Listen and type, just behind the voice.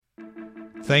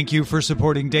Thank you for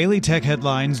supporting Daily Tech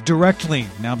Headlines directly.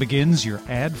 Now begins your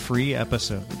ad-free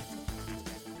episode.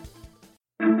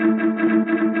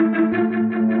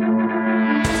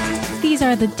 These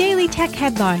are the Daily Tech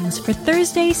Headlines for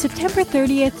Thursday, September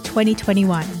 30th,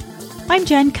 2021. I'm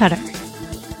Jen Cutter.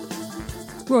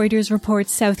 Reuters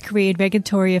reports South Korean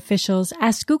regulatory officials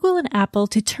asked Google and Apple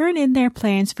to turn in their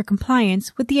plans for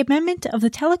compliance with the amendment of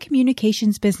the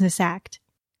Telecommunications Business Act.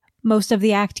 Most of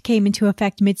the act came into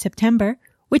effect mid-September,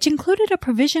 which included a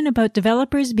provision about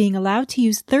developers being allowed to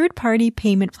use third-party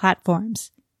payment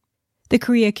platforms. The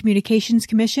Korea Communications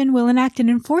Commission will enact an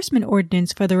enforcement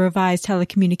ordinance for the revised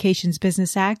Telecommunications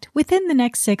Business Act within the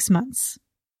next 6 months.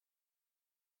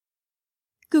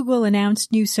 Google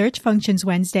announced new search functions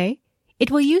Wednesday. It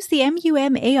will use the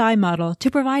MUM AI model to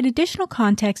provide additional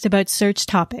context about search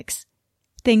topics.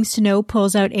 Things to Know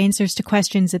pulls out answers to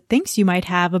questions it thinks you might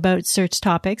have about search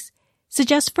topics,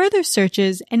 suggests further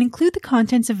searches, and include the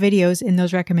contents of videos in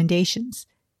those recommendations.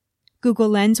 Google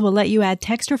Lens will let you add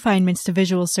text refinements to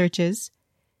visual searches.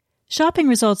 Shopping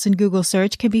results in Google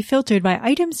Search can be filtered by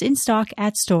items in stock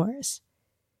at stores.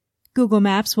 Google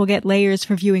Maps will get layers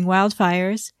for viewing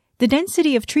wildfires, the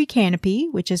density of tree canopy,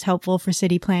 which is helpful for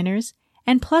city planners,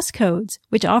 and plus codes,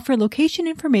 which offer location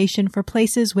information for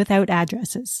places without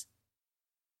addresses.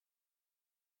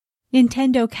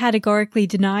 Nintendo categorically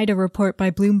denied a report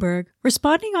by Bloomberg.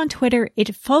 Responding on Twitter,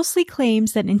 it falsely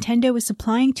claims that Nintendo is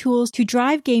supplying tools to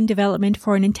drive game development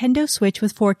for a Nintendo Switch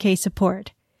with 4K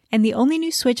support, and the only new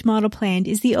Switch model planned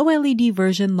is the OLED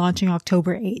version launching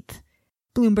October 8th.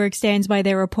 Bloomberg stands by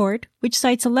their report, which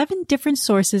cites 11 different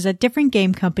sources at different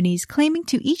game companies claiming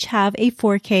to each have a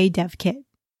 4K dev kit.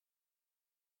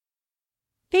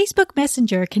 Facebook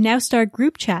Messenger can now start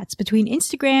group chats between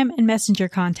Instagram and Messenger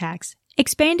contacts,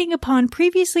 expanding upon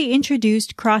previously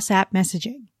introduced cross-app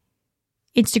messaging.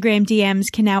 Instagram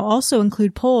DMs can now also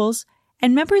include polls,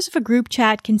 and members of a group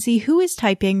chat can see who is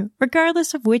typing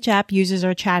regardless of which app users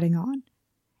are chatting on.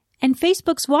 And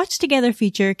Facebook's Watch Together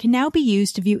feature can now be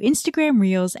used to view Instagram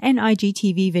Reels and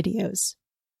IGTV videos.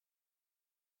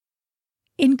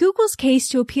 In Google's case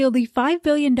to appeal the $5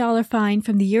 billion fine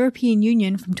from the European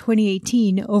Union from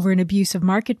 2018 over an abuse of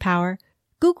market power,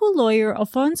 Google lawyer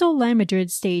Alfonso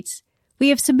Lamadrid states, "We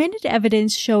have submitted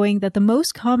evidence showing that the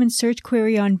most common search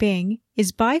query on Bing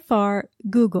is by far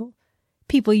Google.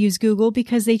 People use Google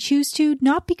because they choose to,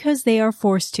 not because they are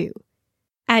forced to."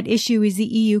 At issue is the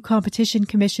EU Competition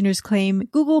Commissioner's claim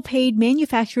Google paid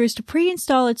manufacturers to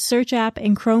pre-install its search app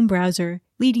and Chrome browser,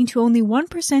 leading to only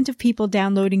 1% of people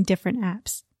downloading different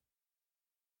apps.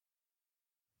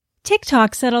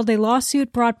 TikTok settled a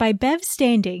lawsuit brought by Bev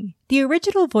Standing, the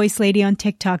original voice lady on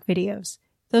TikTok videos,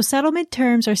 though settlement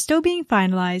terms are still being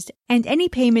finalized and any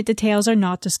payment details are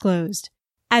not disclosed.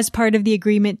 As part of the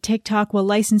agreement, TikTok will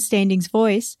license Standing's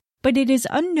voice, but it is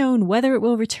unknown whether it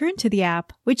will return to the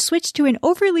app, which switched to an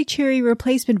overly cheery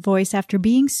replacement voice after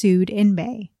being sued in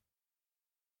May.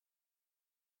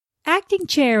 Acting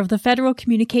chair of the Federal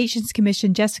Communications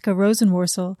Commission Jessica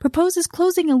Rosenworcel proposes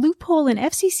closing a loophole in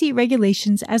FCC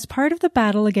regulations as part of the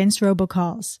battle against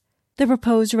robocalls. The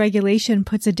proposed regulation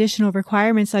puts additional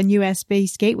requirements on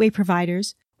U.S.-based gateway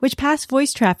providers, which pass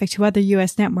voice traffic to other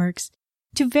U.S. networks,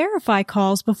 to verify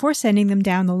calls before sending them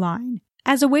down the line,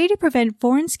 as a way to prevent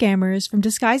foreign scammers from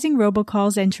disguising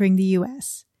robocalls entering the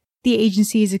U.S. The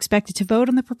agency is expected to vote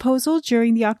on the proposal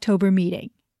during the October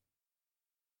meeting.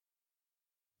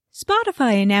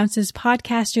 Spotify announces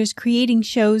podcasters creating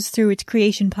shows through its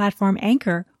creation platform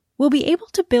Anchor will be able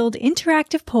to build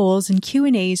interactive polls and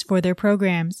Q&As for their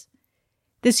programs.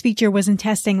 This feature was in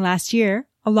testing last year,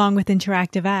 along with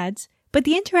interactive ads, but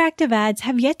the interactive ads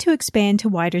have yet to expand to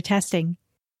wider testing.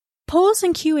 Polls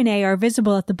and Q&A are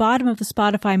visible at the bottom of the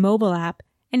Spotify mobile app,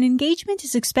 and engagement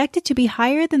is expected to be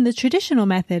higher than the traditional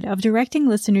method of directing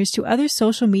listeners to other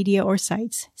social media or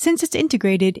sites, since it's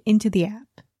integrated into the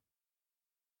app.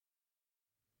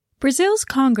 Brazil's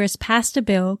Congress passed a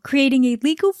bill creating a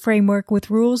legal framework with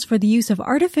rules for the use of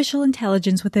artificial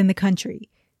intelligence within the country,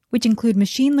 which include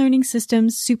machine learning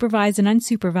systems, supervised and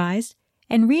unsupervised,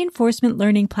 and reinforcement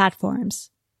learning platforms.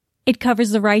 It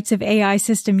covers the rights of AI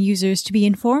system users to be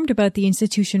informed about the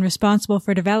institution responsible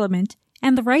for development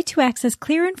and the right to access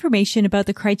clear information about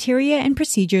the criteria and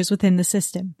procedures within the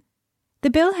system.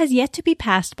 The bill has yet to be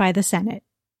passed by the Senate.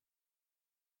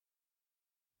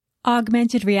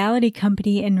 Augmented reality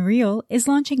company Nreal is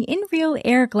launching Nreal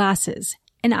Air glasses,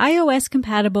 an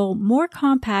iOS-compatible, more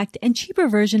compact, and cheaper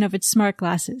version of its smart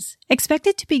glasses,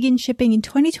 expected to begin shipping in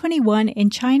 2021 in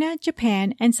China,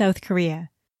 Japan, and South Korea.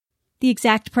 The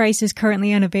exact price is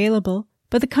currently unavailable,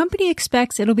 but the company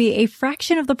expects it'll be a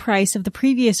fraction of the price of the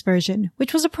previous version,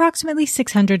 which was approximately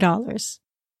 $600.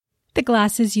 The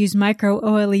glasses use micro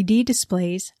OLED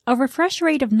displays, a refresh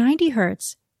rate of 90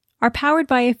 Hz, are powered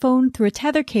by a phone through a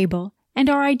tether cable, and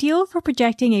are ideal for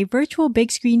projecting a virtual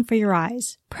big screen for your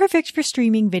eyes, perfect for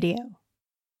streaming video.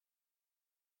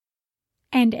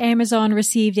 And Amazon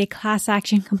received a class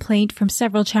action complaint from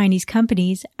several Chinese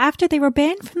companies after they were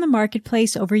banned from the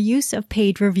marketplace over use of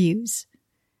paid reviews.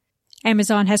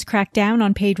 Amazon has cracked down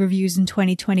on paid reviews in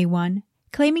 2021,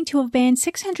 claiming to have banned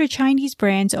 600 Chinese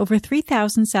brands over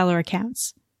 3,000 seller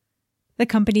accounts. The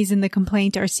companies in the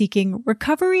complaint are seeking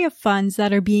recovery of funds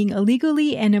that are being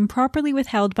illegally and improperly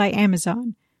withheld by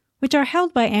Amazon, which are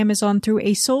held by Amazon through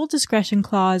a sole discretion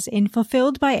clause in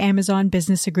Fulfilled by Amazon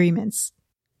business agreements.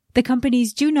 The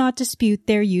companies do not dispute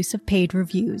their use of paid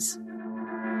reviews.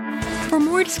 For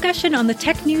more discussion on the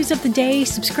tech news of the day,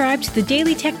 subscribe to the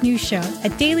Daily Tech News Show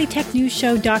at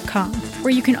dailytechnewsshow.com,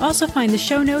 where you can also find the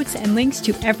show notes and links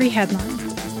to every headline.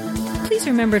 Please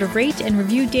remember to rate and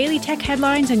review Daily Tech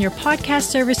Headlines on your podcast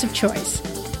service of choice.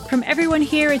 From everyone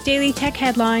here at Daily Tech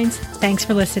Headlines, thanks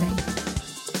for listening.